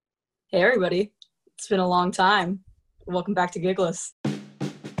Hey everybody, it's been a long time. Welcome back to Gigless.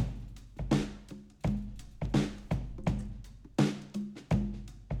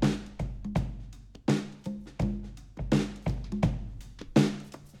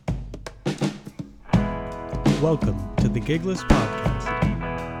 Welcome to the Gigless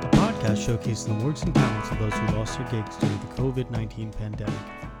Podcast, a podcast showcasing the works and talents of those who lost their gigs due to the COVID-19 pandemic.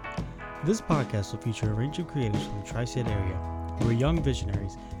 This podcast will feature a range of creators from the tri-state area who are young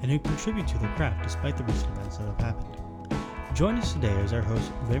visionaries and who contribute to their craft despite the recent events that have happened. Join us today as our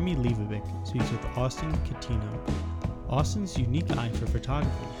host Remy Levovic speaks with Austin Cuttino. Austin's unique eye for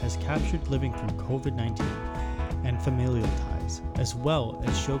photography has captured living through COVID-19 and familial ties, as well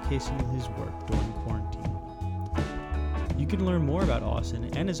as showcasing his work during quarantine. You can learn more about Austin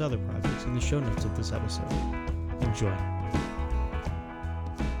and his other projects in the show notes of this episode. Enjoy.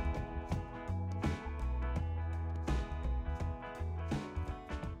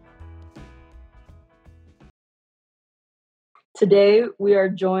 Today we are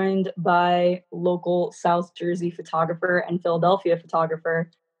joined by local South Jersey photographer and Philadelphia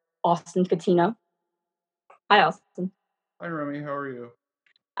photographer, Austin Cuttino. Hi, Austin. Hi, Remy. How are you?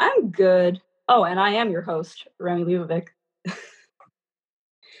 I'm good. Oh, and I am your host, Remy Levovic.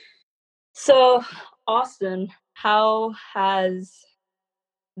 So, Austin, how has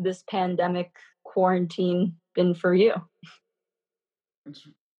this pandemic quarantine been for you? It's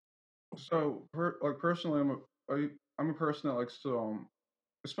personally, I'm a person that likes to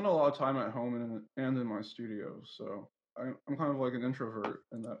I spend a lot of time at home and in my studio. So I'm kind of like an introvert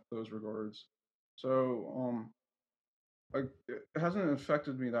in those regards. So it hasn't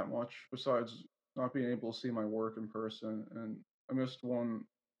affected me that much besides not being able to see my work in person. And I missed one.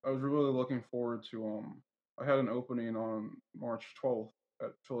 I was really looking forward to. I had an opening on March 12th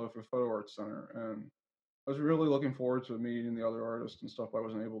at Philadelphia Photo Arts Center, and I was really looking forward to meeting the other artists and stuff. I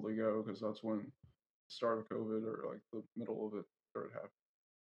wasn't able to go because that's when the start of COVID or like the middle of it started happening.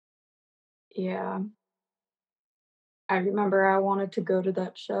 Yeah. I remember I wanted to go to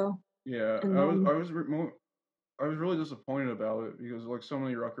that show. Yeah, And then I was really disappointed about it because like so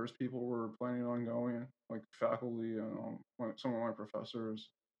many Rutgers people were planning on going, like faculty and some of my professors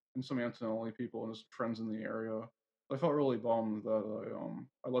and some Antonelli people and just friends in the area. I felt really bummed that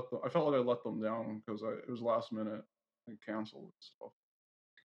I felt like I let them down because it was last minute and canceled and stuff.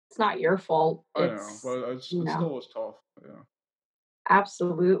 it's not your fault. I know, but it still was tough. Yeah.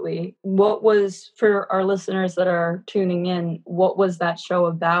 Absolutely. What was, for our listeners that are tuning in, what was that show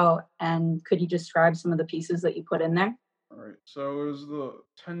about? And could you describe some of the pieces that you put in there? All right. So it was the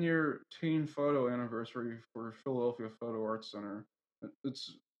 10-year teen photo anniversary for Philadelphia Photo Arts Center.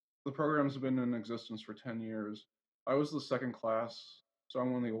 It's the program's been in existence for 10 years. I was the second class, so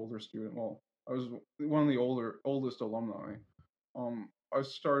I'm one of the older students. Well, I was one of the oldest alumni. I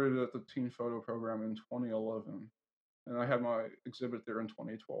started at the teen photo program in 2011, and I had my exhibit there in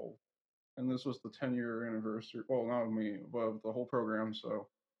 2012. And this was the 10-year anniversary. Well, not of me, but of the whole program. So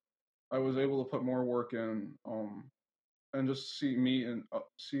I was able to put more work in. And just see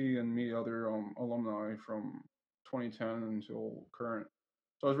and meet other alumni from 2010 until current.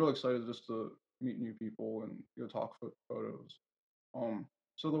 So I was really excited just to meet new people and talk photos.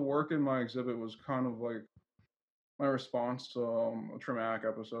 So the work in my exhibit was kind of like my response to a traumatic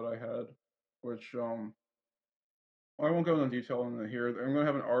episode I had, which I won't go into detail in here. I'm going to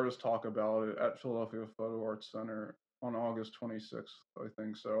have an artist talk about it at Philadelphia Photo Arts Center on August 26th, I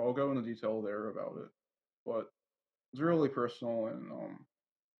think. So I'll go into detail there about it. But it's really personal, and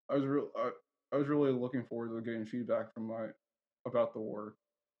I was real I was really looking forward to getting feedback from about the work.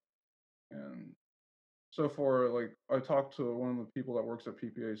 And so far, like I talked to one of the people that works at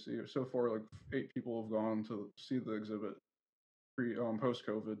PPAC. So far, like 8 people have gone to see the exhibit post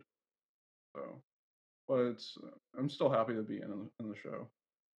COVID. So, but I'm still happy to be in the show.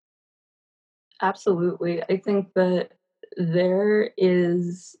 Absolutely. I think that there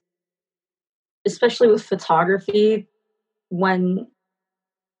is, especially with photography, when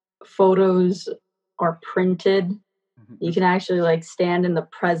photos are printed, you can actually like stand in the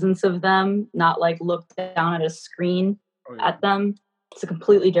presence of them, not like look down at a screen at them. It's a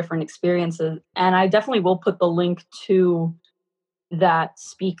completely different experience. And I definitely will put the link to that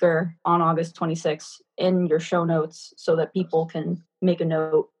speaker on August 26th in your show notes so that people can make a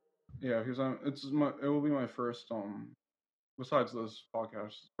note. Yeah, because it will be my first besides this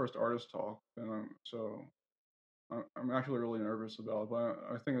podcast, first artist talk, and I'm actually really nervous about it, but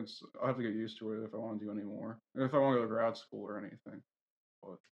I think I have to get used to it if I want to do any more. If I want to go to grad school or anything.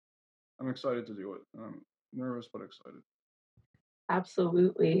 But I'm excited to do it. I'm nervous but excited.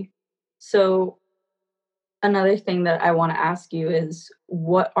 Absolutely. So another thing that I wanna ask you is,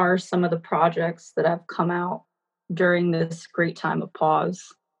 what are some of the projects that have come out during this great time of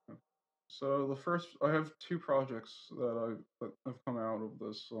pause? So the first, I have two projects that have come out of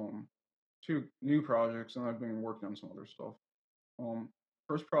this. Two new projects, and I've been working on some other stuff. Um,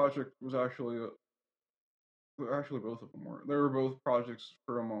 First project was actually both of them were. They were both projects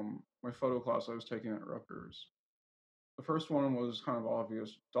from my photo class I was taking at Rutgers. The first one was kind of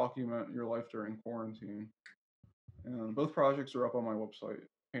obvious: document your life during quarantine. And both projects are up on my website,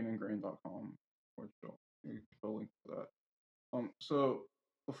 paintandgrain.com, which you can put a link to that. So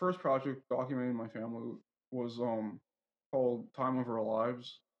the first project documenting my family was called Time of Our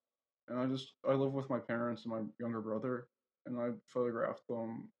Lives, and I live with my parents and my younger brother, and I photographed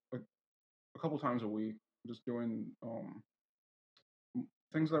them like a couple times a week, just doing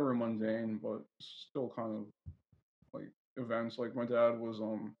things that were mundane but still kind of like events. Like my dad was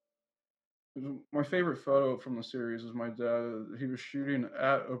my favorite photo from the series is my dad. He was shooting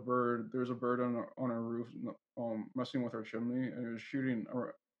at a bird. There's a bird on our roof, messing with our chimney, and he was shooting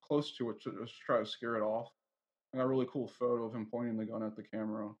close to it to just try to scare it off. I got a really cool photo of him pointing the gun at the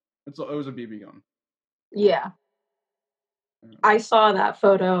camera. It was a BB gun. Yeah. I And saw that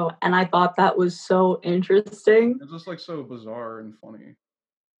photo and I thought that was so interesting. it's just like so bizarre and funny.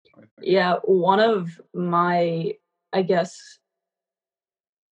 I think. Yeah, one of my, I guess,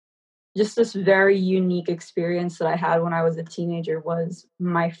 just this very unique experience that I had when I was a teenager was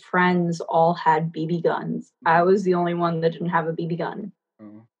my friends all had BB guns. I Mhm. was the only one that didn't have a BB gun.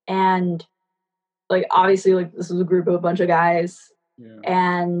 Uh, And like obviously like this was a group of a bunch of guys yeah.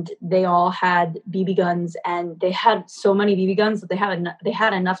 and they all had BB guns and they had so many BB guns that they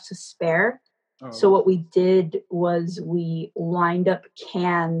had enough to spare. Oh, So that's what we did was we lined up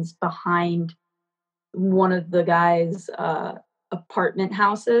cans behind one of the guys' apartment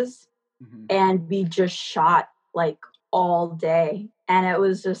houses hmm and we just shot like all day. And it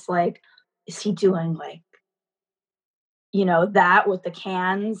was just like, is he doing like, that with the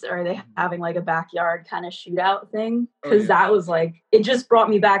cans? Or are they hmm having like a backyard kind of shootout thing? Oh Because yeah, that was like, it just brought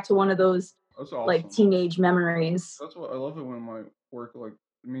me back to one of those that's like awesome. teenage memories. That's what I love it when my work like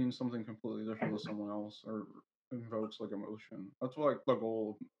means something completely different to someone else or invokes like emotion. That's like the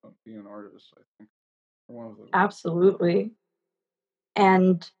goal of being an artist, I think. Or one of the goals. Absolutely.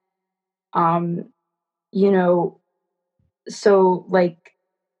 And, um, you know, so like,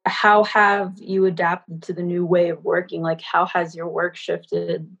 how have you adapted to the new way of working? Like, how has your work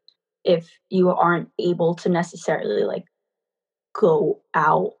shifted if you aren't able to necessarily like go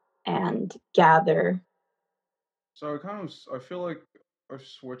out and gather? So I feel like I've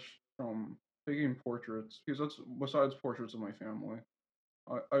switched from taking portraits because that's besides portraits of my family.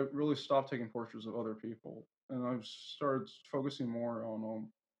 I really stopped taking portraits of other people, and I've started focusing more on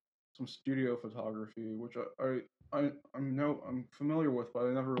some studio photography, which I'm familiar with, but I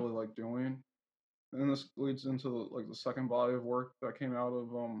never really liked doing. And this leads into the second body of work that came out of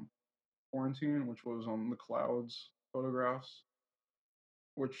quarantine, which was on the clouds photographs,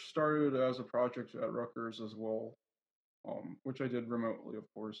 which started as a project at Rutgers as well, which I did remotely, of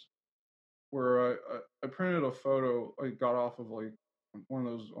course. Where I printed a photo I got off of like one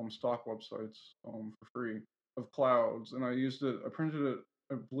of those stock websites for free of clouds, and I used it. I printed it.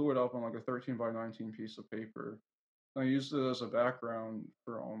 I blew it up on like a 13 by 19 piece of paper. And I used it as a background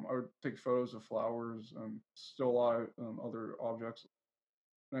for I would take photos of flowers and still life and other objects,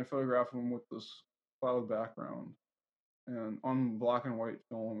 and I photographed them with this cloud background and on black and white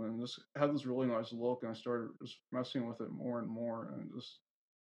film, and this had this really nice look. And I started just messing with it more and more, and just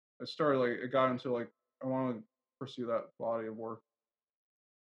it started like it got into like I wanted to pursue that body of work,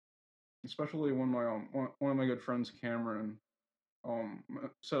 especially when my one of my good friends Cameron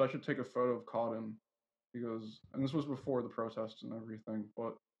said I should take a photo of Cotton because and this was before the protests and everything,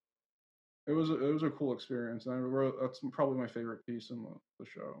 but it was a cool experience, and I wrote that's probably my favorite piece in the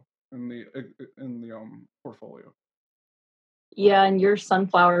show in the portfolio. Yeah, and your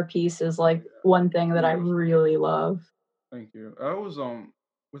sunflower piece is Oh like yeah, one thing that I beautiful. really love. Thank you. I was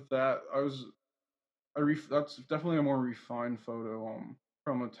with that I was that's definitely a more refined photo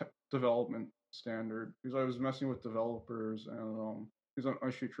from a development standard because I was messing with developers and because I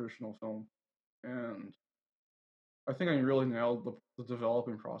shoot traditional film and I think I really nailed the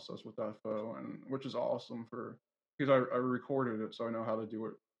developing process with that photo and which is awesome for because I recorded it so I know how to do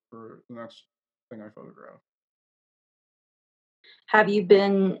it for the next thing I photograph. Have you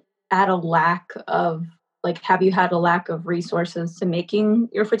been at a lack of like have you had a lack of resources to making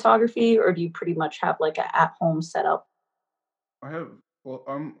your photography or do you pretty much have like a at home setup? I have well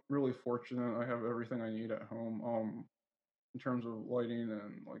I'm really fortunate I have everything I need at home in terms of lighting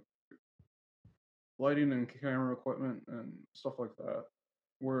and like lighting and camera equipment and stuff like that.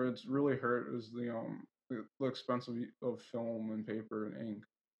 Where it's really hurt is the expense of film and paper and ink,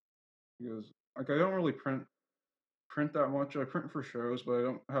 because like I don't really print that much. I print for shows,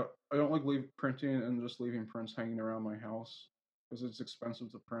 but I don't like leave printing and just leaving prints hanging around my house because it's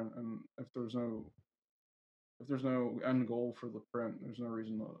expensive to print, and if there's no end goal for the print, there's no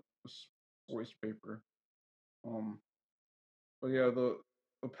reason to just waste paper. Um, but yeah, the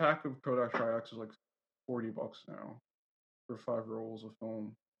pack of Kodak Tri-X is like $40 now for 5 rolls of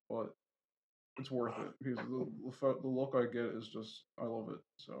film, but it's worth it because the look I get is just I love it.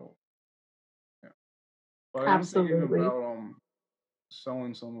 So yeah, but I am thinking Absolutely. about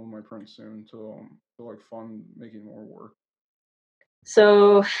selling some of my prints soon to like fund making more work.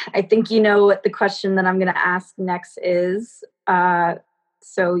 So I think you know what the question that I'm going to ask next is.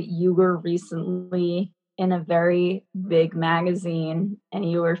 So you were recently in a very big magazine and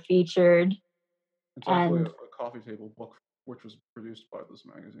you were featured, It's actually and a coffee table book which was produced by this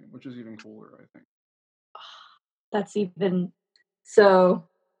magazine, which is even cooler, I think. that's even so.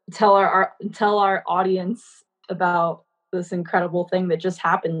 Tell our audience about this incredible thing that just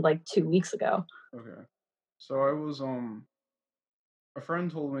happened like 2 weeks ago. Okay, so I was a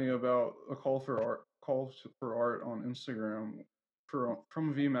friend told me about a call for art on Instagram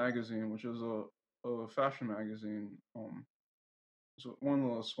from V Magazine, which is a fashion magazine. It's one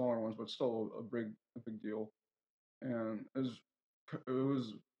of the smaller ones, but still a big deal. And it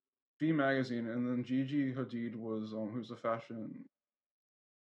was V Magazine, and then Gigi Hadid was who's a fashion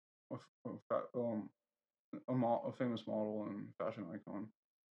a, f- a, fa- a famous model and fashion icon.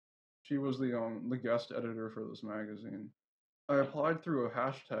 She was the guest editor for this magazine. I applied through a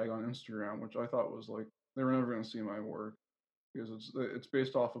hashtag on Instagram, which I thought was like they were never going to see my work because it's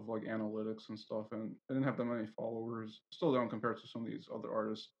based off of like analytics and stuff, and I didn't have that many followers. Still don't compared to some of these other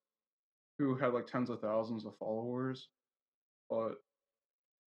artists who had like tens of thousands of followers. But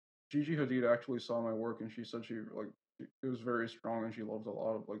Gigi Hadid actually saw my work and she said it was very strong and she loved a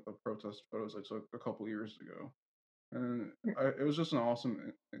lot of like the protest photos I took a couple years ago. And it was just an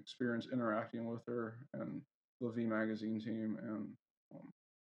awesome experience interacting with her and the V Magazine team, and um,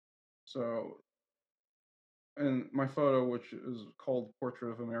 so and my photo, which is called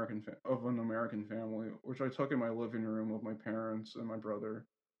 "Portrait of an American Family," which I took in my living room with my parents and my brother.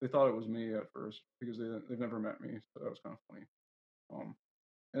 They thought it was me at first because they've never met me, so that was kind of funny. Um,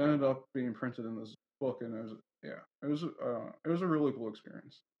 it ended up being printed in this book, and it was a really cool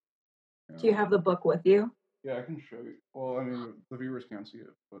experience. Do you And have the book with you? yeah, I can show you. Well, I mean, the viewers can't see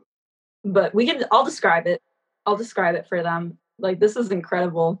it, but But I'll describe it. I'll describe it for them. Like, this is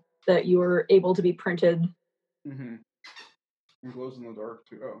incredible that you were able to be printed. mm-hmm. It glows in the dark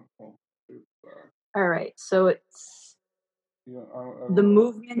too. Oh, well, All right. So it's yeah, the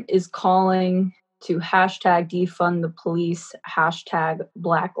movement is calling to hashtag defund the police, hashtag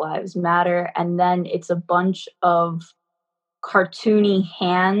Black Lives Matter. And then it's a bunch of cartoony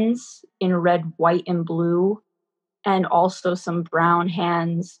hands in red, white, and blue, and also some brown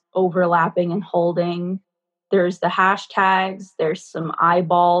hands overlapping and holding. There's the hashtags, there's some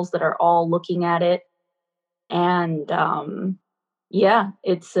eyeballs that are all looking at it. And yeah,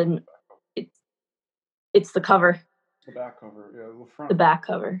 it's it's the cover, the back cover. Yeah, the the front back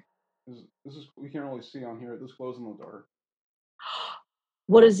cover. this is we can't really see on here. This glows in the dark.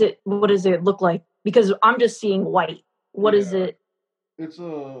 What does it look like? Because I'm just seeing white. What is Yeah, it? it's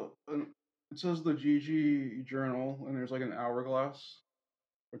it says the GG Journal, and there's like an hourglass,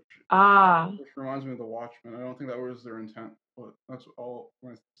 which Ah, which reminds me of the Watchmen. I don't think that was their intent, but that's all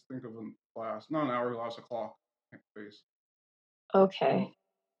when I think of a glass. Not an hourglass, a clock face. okay. Well,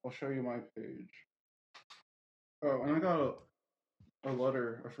 I'll show you my page. Oh, and I got a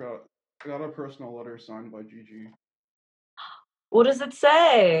letter. I forgot. I got a personal letter signed by Gigi. What does it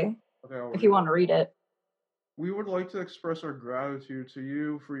say? Okay, I'll If read you it. want to read it. We would like to express our gratitude to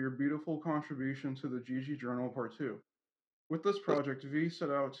you for your beautiful contribution to the Gigi Journal Part 2. With this project, V set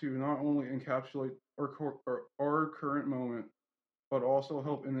out to not only encapsulate our current moment, but also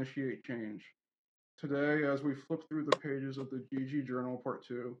help initiate change. Today, as we flip through the pages of the GG Journal Part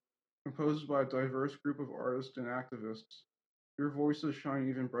 2, composed by a diverse group of artists and activists, your voices shine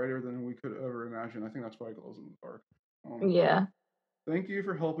even brighter than we could ever imagine. I think that's why it glows in the dark. Yeah, Thank you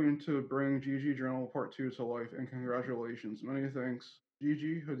for helping to bring GG Journal Part 2 to life, and congratulations. Many thanks,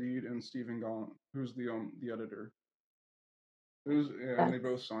 Gigi Hadid and Stephen Gaunt, who's the editor. Yeah, and they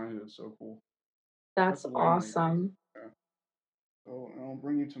both that's signed it. It's so cool. That's that's a laminate piece. awesome. Yeah. So I'll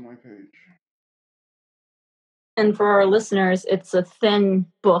bring you to my page. And for our listeners, it's a thin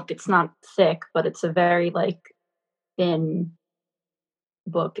book. It's not thick, but it's a very like thin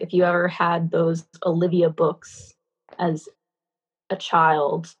book, if you ever had those Olivia books as a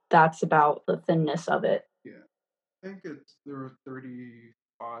child, that's about the thinness of it. Yeah, I think there were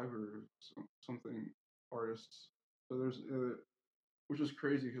 35 or something artists. So there's which is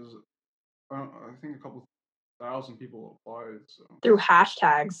crazy because I think a couple thousand people applied. So Through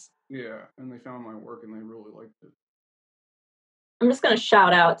hashtags. yeah, and they found my work and they really liked it. I'm just going to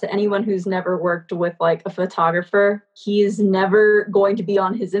shout out to anyone who's never worked with like a photographer. He is never going to be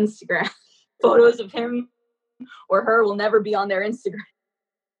on his Instagram. Photos of him or her will never be on their Instagram.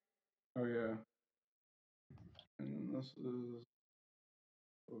 Oh yeah. And this is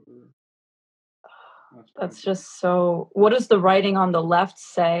over. That's just so. What does the writing on the left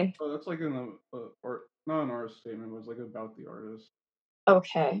say? Oh, that's like in or not an artist statement, but it's like about the artist.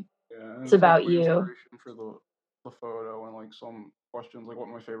 Okay. Yeah, and it's about like my you. inspiration for the photo and like some questions like what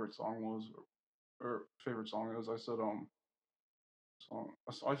my favorite song was or favorite song is. I said song.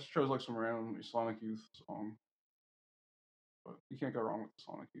 I just chose like some random Sonic Youth song, but you can't go wrong with the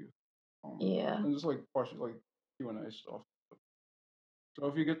Sonic Youth. Yeah. And just like questions like Q&A stuff. So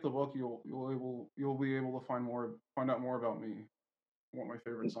if you get the book, you'll be able to find out more about me. What my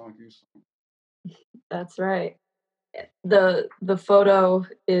favorite Sonic Youth song. That's right. The photo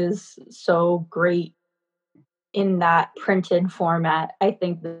is so great in that printed format. I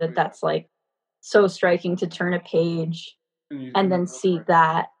think that that's like so striking to turn a page and then see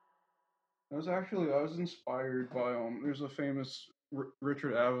that. I was inspired by there's a famous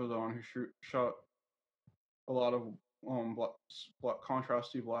Richard Avedon who shot a lot of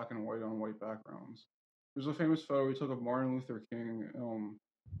contrasty black and white backgrounds. There's a famous photo he took of Martin Luther King,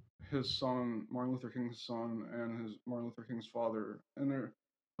 his son, Martin Luther King's son, and his Martin Luther King's father, and they're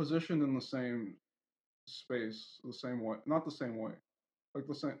positioned in the same space, the same way, not the same way, like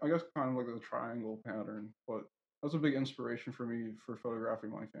the same, I guess, kind of like the triangle pattern. But that was a big inspiration for me for photographing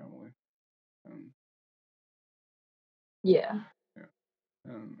my family, and yeah,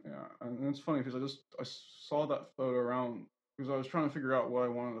 and it's funny because I saw that photo around because I was trying to figure out what I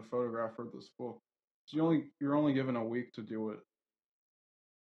wanted to photograph for this book. So you're only given a week to do it,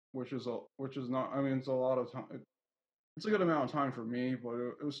 which is not. I mean, it's a lot of time. It's a good amount of time for me, but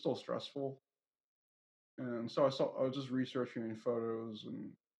it was still stressful. And so I was just researching photos,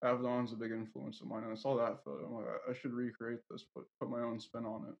 and Avedon's a big influence of mine. And I saw that photo. I'm like, I should recreate this, but put my own spin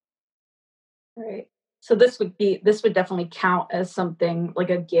on it. Right. So this would definitely count as something like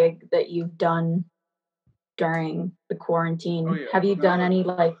a gig that you've done during the quarantine. Oh yeah. Have you done any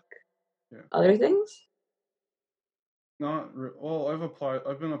like other things? Well,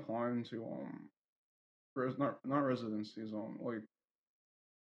 I've been applying to not residencies, like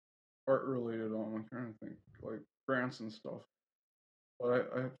art related, I'm trying to think, like grants and stuff.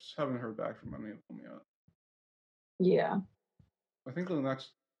 But I just haven't heard back from any of them yet. Yeah. I think the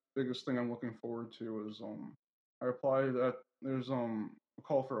next biggest thing I'm looking forward to is I applied at there's a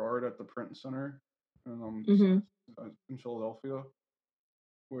call for art at the Print Center in Philadelphia,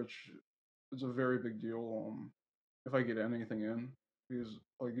 which is a very big deal. If I get anything in, because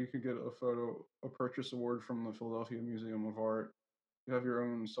like you could get a purchase award from the Philadelphia Museum of Art. You have your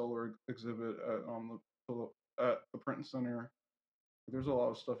own solar exhibit at the Print Center. There's a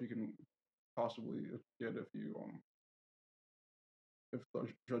lot of stuff you can possibly get if the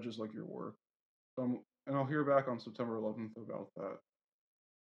judges like your work. And I'll hear back on September 11th about that.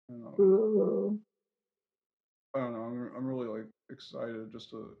 And, Ooh. I don't know. I'm really like excited just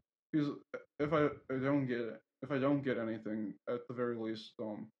to because if I don't get anything, at the very least,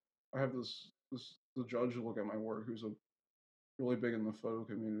 I have the judge look at my work who's really big in the photo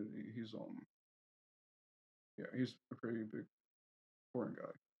community. He's a pretty big foreign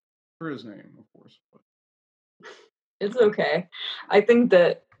guy for his name, of course. But it's okay. I think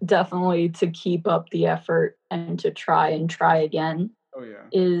that definitely to keep up the effort and to try again. Oh yeah.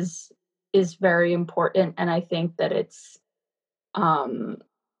 Is very important, and I think that it's I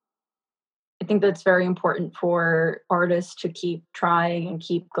think that's very important for artists to keep trying and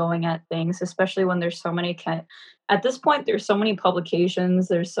keep going at things, especially when there's so many at this point there's so many publications,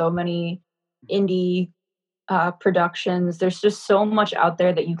 there's so many indie productions, there's just so much out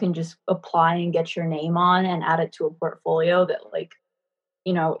there that you can just apply and get your name on and add it to a portfolio that, like,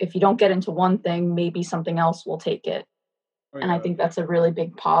 if you don't get into one thing, maybe something else will take it. And I think that's a really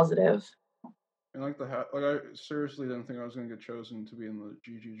big positive. And like I seriously didn't think I was gonna get chosen to be in the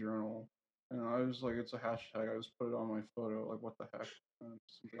GG Journal, and I was like, it's a hashtag. I just put it on my photo. Like, what the heck? And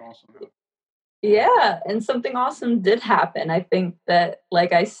something awesome happened. Yeah, and something awesome did happen. I think that,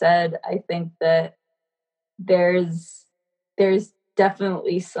 like I said, I think that there's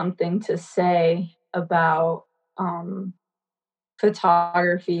definitely something to say about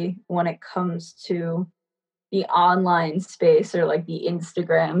photography when it comes to the online space or like the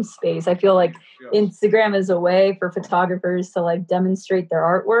Instagram space. I feel like Yes. Instagram is a way for photographers to like demonstrate their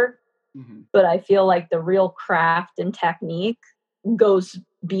artwork, Hmm. but I feel like the real craft and technique goes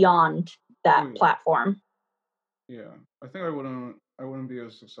beyond Oh that yeah. platform. Yeah. I think I wouldn't be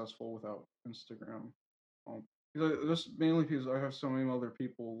as successful without Instagram. Just mainly because I have so many other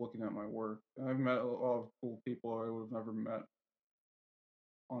people looking at my work, and I've met a lot of cool people I would have never met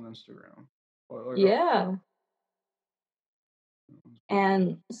on Instagram. But like, Yeah.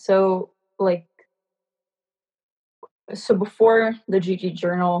 And so like so before the GG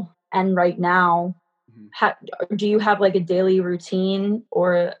journal and right now, mhm. ha- do you have like a daily routine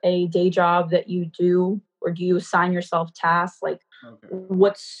or a day job that you do, or do you assign yourself tasks? Like, Okay.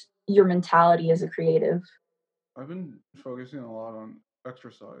 what's your mentality as a creative? I've been focusing a lot on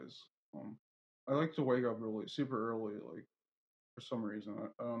exercise. Um, I like to wake up really super early, like for some reason.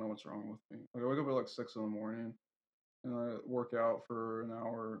 I don't know what's wrong with me. Like I wake up at like 6 in the morning and I work out for an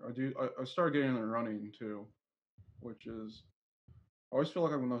hour. I started getting into running too, which is I always feel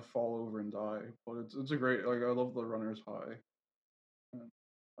like I'm gonna fall over and die, but it's a great like I love the runner's high. And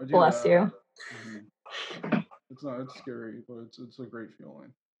I do Bless that. you. Hmm. It's scary, but it's a great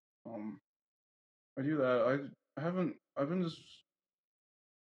feeling. Um, I do that. I haven't I've been just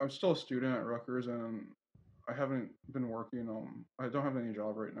I'm still a student at Rutgers, and I haven't been working. I don't have any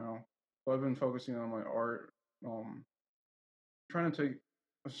job right now, but I've been focusing on my art. Trying to take.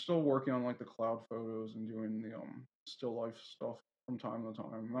 I'm still working on like the cloud photos and doing the still life stuff from time to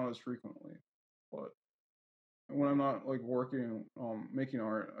time, not as frequently, but when I'm not like working making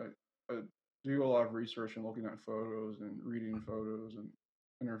art, I do a lot of research and looking at photos and reading photos and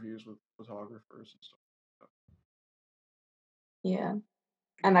interviews with photographers and stuff like Yeah.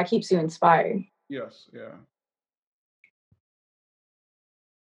 And that keeps you inspired. that. Yes, yeah.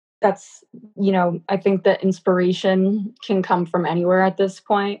 That's, I think that inspiration can come from anywhere at this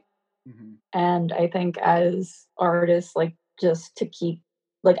point. Hmm. And I think as artists, like, just to keep,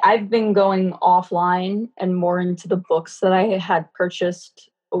 like, I've been going offline and more into the books that I had purchased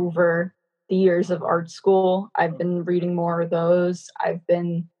over the years of art school. I've Okay. been reading more of those. I've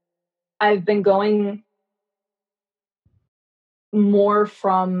been going more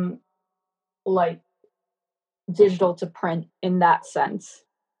from like digital to print in that sense.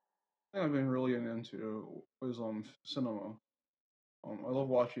 Thing I've been really into is cinema. I love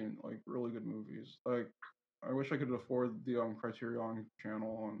watching like really good movies. Like I wish I could afford the Criterion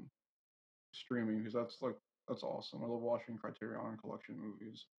channel on streaming because that's awesome. I love watching Criterion collection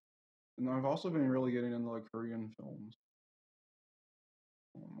movies. And I've also been really getting into like Korean films.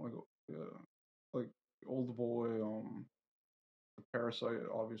 Like like Old Boy, Parasite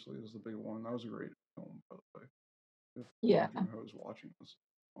obviously is the big one. That was a great film, by the way. If Yeah. Bong Joon-ho is watching this.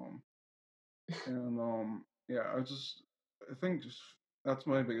 Um and yeah, I think just that's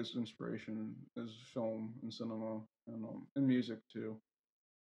my biggest inspiration is film and cinema and music too.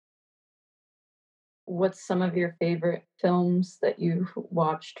 What's some of your favorite films that you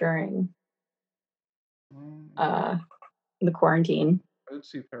watched during Um, uh the quarantine? I did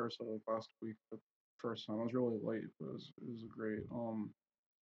see Parasite like last week for the first time. I was really late, but it was great.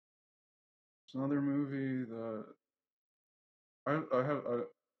 It's another movie that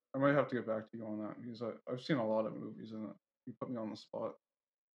I might have to get back to you on that because I've seen a lot of movies and you put me on the spot.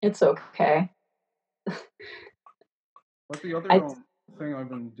 It's okay. But the other I thing I've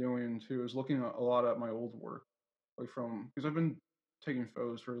been doing too is looking a lot at my old work, like from because I've been taking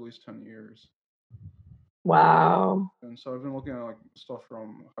photos for at least 10 years, Wow. and so I've been looking at like stuff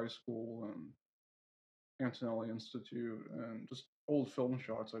from high school and Antonelli Institute and just old film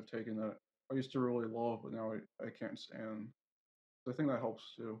shots I've taken that I used to really love, but now I can't stand. So I think that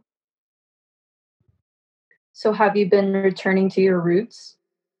helps too. So have you been returning to your roots?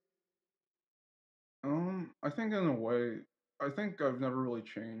 I think in a way, I think I've never really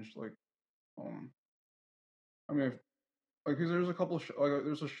changed. Um, I mean, like, 'cause there's a couple like,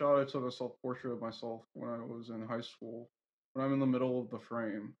 there's a shot I took a self portrait of myself when I was in high school, when I'm in the middle of the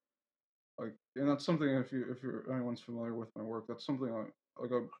frame, like, and that's something if anyone's familiar with my work, that's something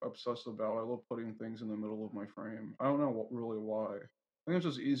I'm obsessed about. I love putting things in the middle of my frame. I don't know really why. I think it's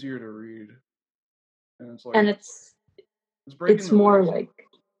just easier to read, and it's like And it's breaking it's the more rules. like,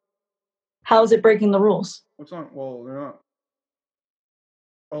 how is it breaking the rules? It's not well, they're not.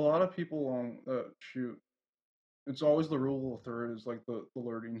 A lot of people that shoot, it's always the rule of third is like the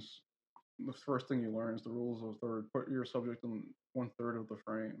learnings. The first thing you learn is the rules of third. Put your subject in 1/3 of the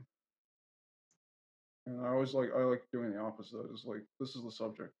frame. And I like doing the opposite. It's like this is the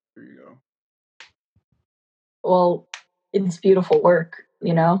subject. Here you go. Well, it's beautiful work,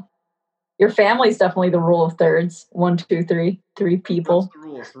 you know? Your family's definitely the rule of thirds. One, two, three, three That's people. the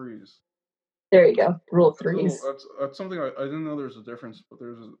rule of threes. There you go. Rule of That's a little, threes. that's something I didn't know there's a difference, but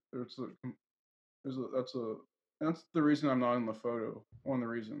there's a that's the reason I'm not in the photo. One of the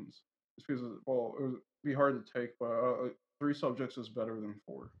reasons is because well, it would be hard to take, but three subjects is better than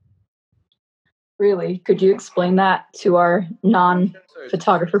four. Really? Could you explain that to our I shouldn't say it's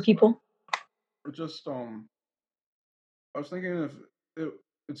non-photographer people? it just I was thinking if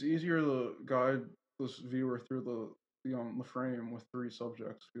it's easier to guide this viewer through the frame with three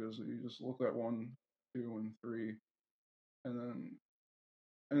subjects because you just look at one, two, and three, and then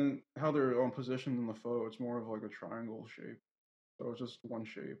and how they're positioned in the photo. It's more of like a triangle shape, so it's just one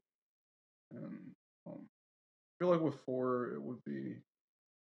shape. And I feel like with four, it would be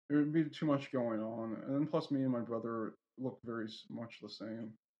too much going on. And then plus, me and my brother look very much the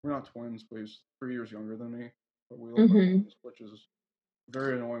same. We're not twins, but he's 3 years younger than me. But we look like Mm-hmm. twins, which is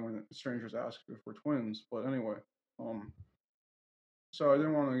very annoying when strangers ask if we're twins. But anyway, um, so I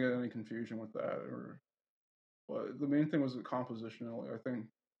didn't want to get any confusion with that. But the main thing was the compositionally. I think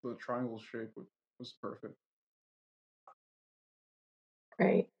the triangle shape was perfect.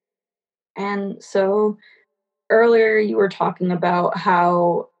 Right. And so earlier you were talking about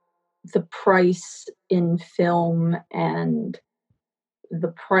how the price in film and the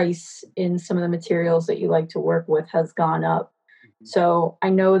price in some of the materials that you like to work with has gone up. Mhm. So I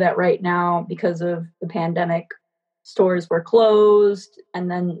know that right now, because of the pandemic, stores were closed and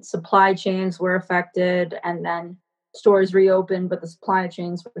then supply chains were affected and then stores reopened, but the supply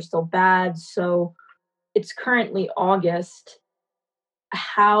chains were still bad. So it's currently August.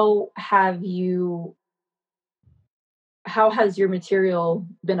 How have you how has your material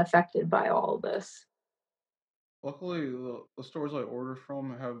been affected by all of this? Luckily, the stores I order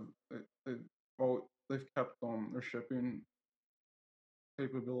from have well, they've kept their shipping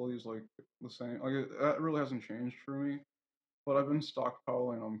capabilities like the same. Like that really hasn't changed for me. But I've been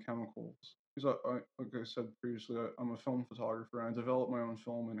stockpiling chemicals because like I said previously, I'm a film photographer and I develop my own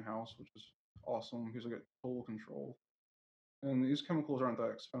film in house, which is awesome because I get total control. And these chemicals aren't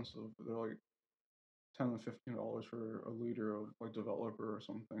that expensive. They're like $10 to $15 for a liter of like developer or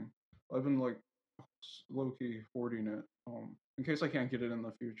something. I've been like low key hoarding it in case I can't get it in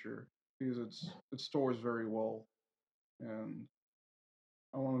the future because it stores very well and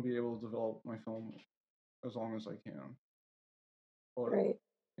I want to be able to develop my film as long as I can. But Right.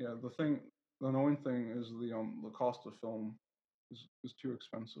 yeah, the annoying thing is the cost of film is too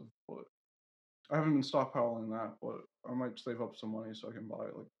expensive. But I haven't been stockpiling that, but I might save up some money so I can buy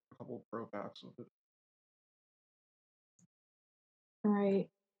like a couple of pro packs of it. Right.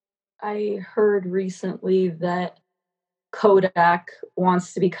 I heard recently that Kodak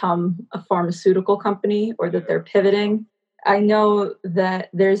wants to become a pharmaceutical company or that Yeah. they're pivoting. I know that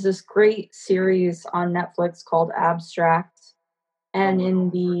there's this great series on Netflix called Abstract. Oh, And I in know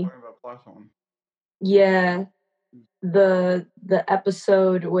we're the talking about Platon. yeah, the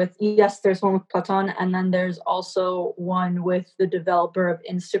episode with yes, there's one with Platon, and then there's also one with the developer of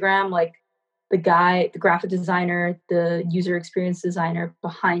Instagram, like the guy, the graphic designer, the user experience designer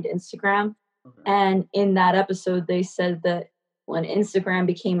behind Instagram. Okay. And in that episode, they said that when Instagram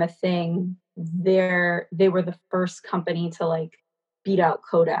became a thing, they were the first company to like beat out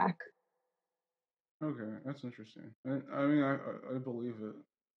Kodak. Okay, that's interesting. I mean, I believe it.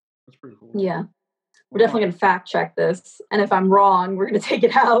 That's pretty cool. Yeah, we're Like definitely gonna fact check this, and if I'm wrong, we're gonna take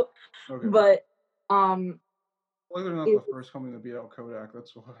it out. okay, But um, like they're not it the first company to beat out Kodak.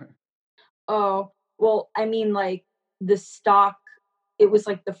 That's why. oh well, I mean, like the stock, it was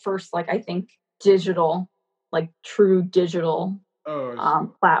like the first, like I think, digital, like true digital Oh, I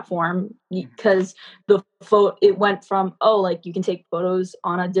see. platform Mhm. because the photo it went from oh like you can take photos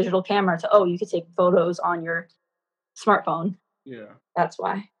on a digital camera to oh you can take photos on your smartphone. Yeah. That's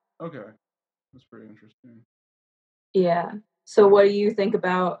why. Okay, that's pretty interesting. Yeah. So what do you think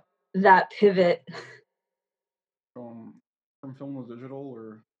about that pivot? From film to digital,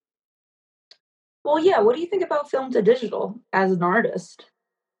 or Well, yeah. What do you think about film to digital as an artist?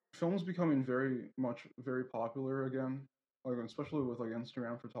 film's becoming very popular again. Like especially with like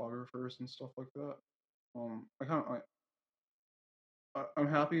Instagram photographers and stuff like that. I kind of I'm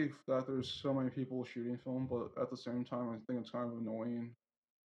happy that there's so many people shooting film, but at the same time, I think it's kind of annoying.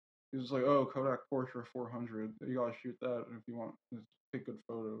 It's like, oh, Kodak Portra 400, you gotta shoot that if you want to take good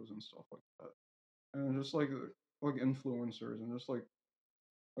photos and stuff like that. And just like influencers and just like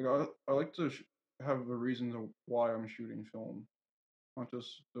I like to have a reason to why I'm shooting film, not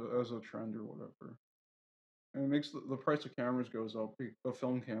just as a trend or whatever. And it makes the price of cameras goes up, the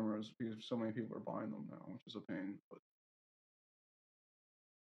film cameras, because so many people are buying them now, which is a pain.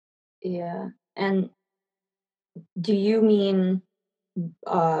 Yeah. And do you mean,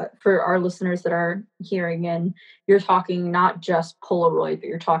 for our listeners that are hearing in, you're talking not just Polaroid, but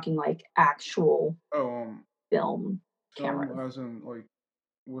you're talking like actual Oh, film film cameras? as in like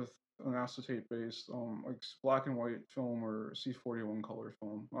with an acetate based, like black and white film or C41 color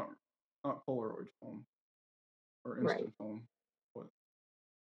film, not Polaroid film or Right. instant film, but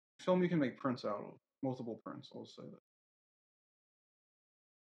film you can make prints out of, multiple prints. I'll say that.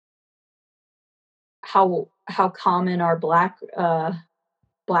 How common are black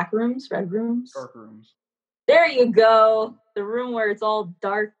rooms, red rooms? Dark rooms There you go. The room where it's all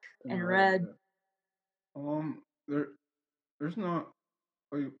dark in and red. red. Yeah. There's not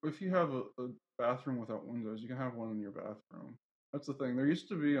like if you have a bathroom without windows, you can have one in your bathroom. That's the thing. There used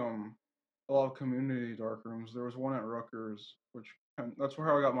to be a lot of community dark rooms. There was one at Rutgers, that's where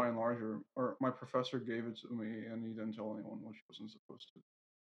how I got my enlarger. Or my professor gave it to me, and he didn't tell anyone, which wasn't supposed to.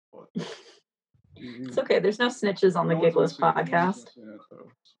 But It's okay. There's no snitches on the no one's Gigless missing it. No one's podcast. missing it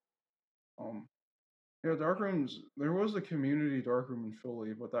though. Um, yeah, dark rooms. There was a community dark room in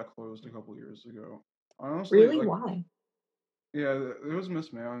Philly, but that closed a couple years ago. Honestly, Really? like, Why? yeah, it was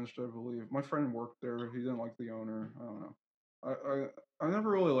mismanaged, I believe. My friend worked there. He didn't like the owner. I don't know. I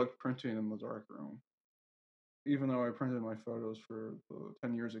never really liked printing in the dark room, even though I printed my photos for the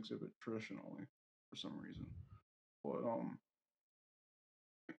 10 years exhibit traditionally for some reason. But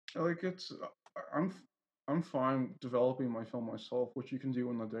like I'm I'm fine developing my film myself, which you can do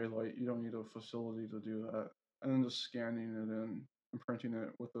in the daylight. You don't need a facility to do that, and then just scanning it in and printing it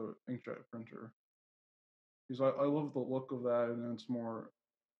with an inkjet printer. Because I love the look of that, and it's more.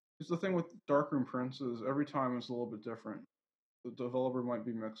 Because the thing with darkroom prints is every time it's a little bit different. The developer might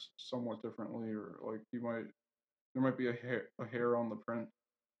be mixed somewhat differently, or like there might be a hair on the print,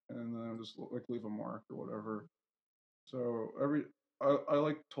 and then just like leave a mark or whatever. So I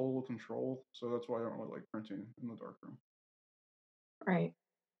like total control, so that's why I don't really like printing in the darkroom. Right.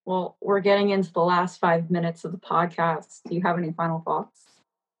 Well, we're getting into the last 5 minutes of the podcast. Do you have any final thoughts?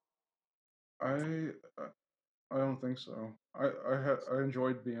 I I don't think so. I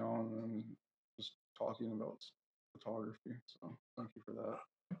enjoyed being on and just talking about photography. So thank you for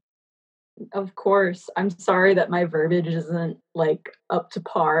that. Of course. I'm sorry that my verbiage isn't like up to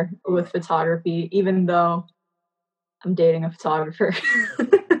par with photography, even though I'm dating a photographer.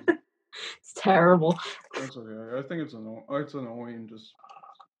 It's terrible. That's okay. I think it's annoying just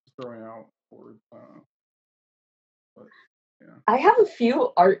throwing out words. But yeah. I have a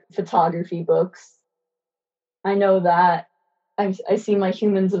few art photography books. I know that. I see my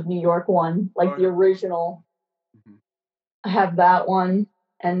Humans of New York one, like the Yeah. original. Mhm. I have that one,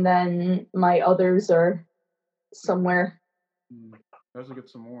 and then my others are somewhere. I have to get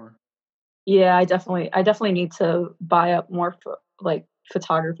some more. Yeah, I definitely need to buy up more like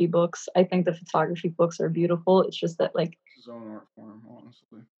photography books. I think the photography books are beautiful. It's just that like It's his own art form,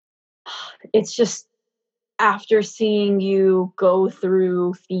 honestly. it's just after seeing you go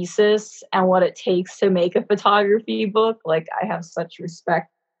through thesis and what it takes to make a photography book, like I have such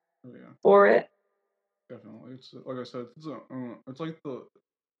respect Oh yeah, for it. definitely. It's like I said, it's like the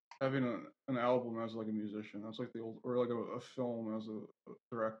having an album as like a musician. That's like the old, or like a film as a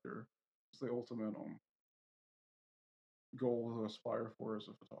director. It's the ultimate goal to aspire for as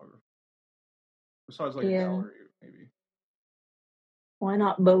a photographer. Besides like a Yeah, gallery, maybe. why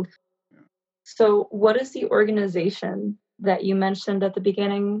not both? Yeah. So, what is the organization that you mentioned at the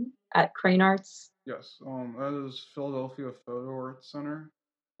beginning at Crane Arts? Yes. That is Philadelphia Photo Art Center.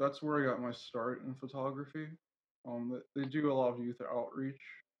 That's where I got my start in photography. They do a lot of youth outreach,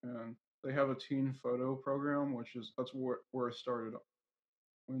 and they have a teen photo program, that's where I started.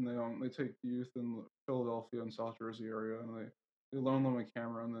 When they take youth in the Philadelphia and South Jersey area, and they loan them a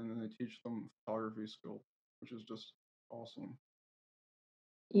camera, and then they teach them photography skill, which is just awesome.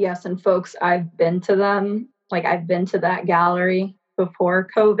 Yes, and folks, I've been to them. Like I've been to that gallery before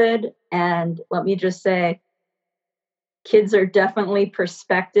COVID, and let me just say, kids are definitely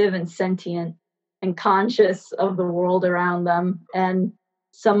perspective and sentient and conscious of the world around them. And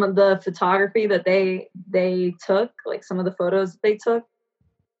some of the photography that they took, like some of the photos that they took,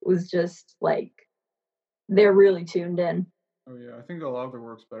 was just like they're really tuned in. Oh yeah, I think a lot of their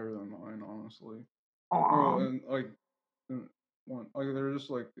work's better than mine, honestly. Oh, Aw. and like, they're just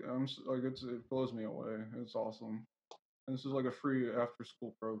like it blows me away. It's awesome, and this is like a free after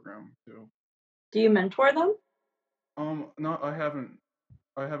school program too. Do you mentor them? Not I haven't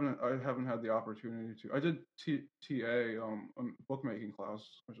had the opportunity to. I did TA a bookmaking class,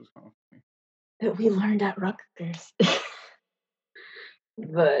 which is kind of funny. That we learned at Rutgers.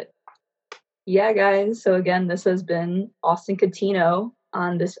 But yeah, guys. So again, this has been Austin Cuttino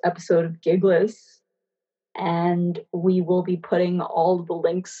on this episode of Gigless. And we will be putting all the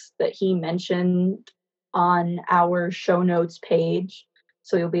links that he mentioned on our show notes page.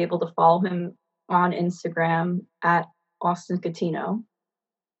 So you'll be able to follow him on Instagram at Austin Cuttino.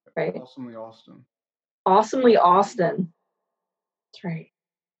 Right? Awesomely Austin. Awesomely Austin. That's right.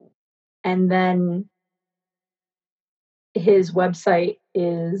 And then his website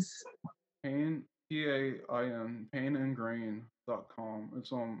is Pain, Pain, painandgrain.com.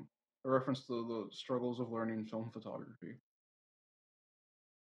 It's a reference to the struggles of learning film photography.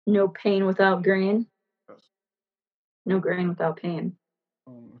 No pain without grain. Yes. No grain without pain.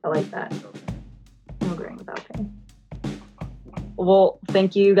 I like that. No grain without pain. Well,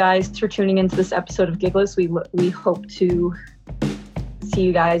 thank you guys for tuning into this episode of Gigless. We hope to see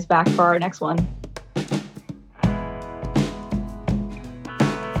you guys back for our next one.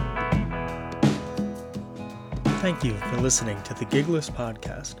 Thank you for listening to the Gigless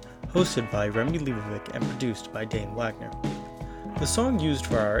podcast, hosted by Remy Levovic and produced by Dane Wagner. The song used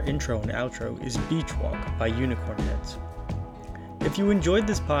for our intro and outro is Beach Walk by Unicorn Heads. If you enjoyed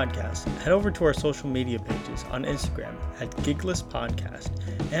this podcast, head over to our social media pages on Instagram at Gigless Podcast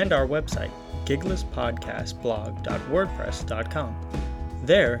and our website, giglesspodcastblog.wordpress.com.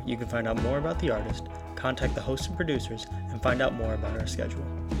 There, you can find out more about the artist, contact the hosts and producers, and find out more about our schedule.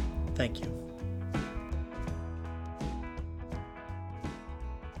 Thank you.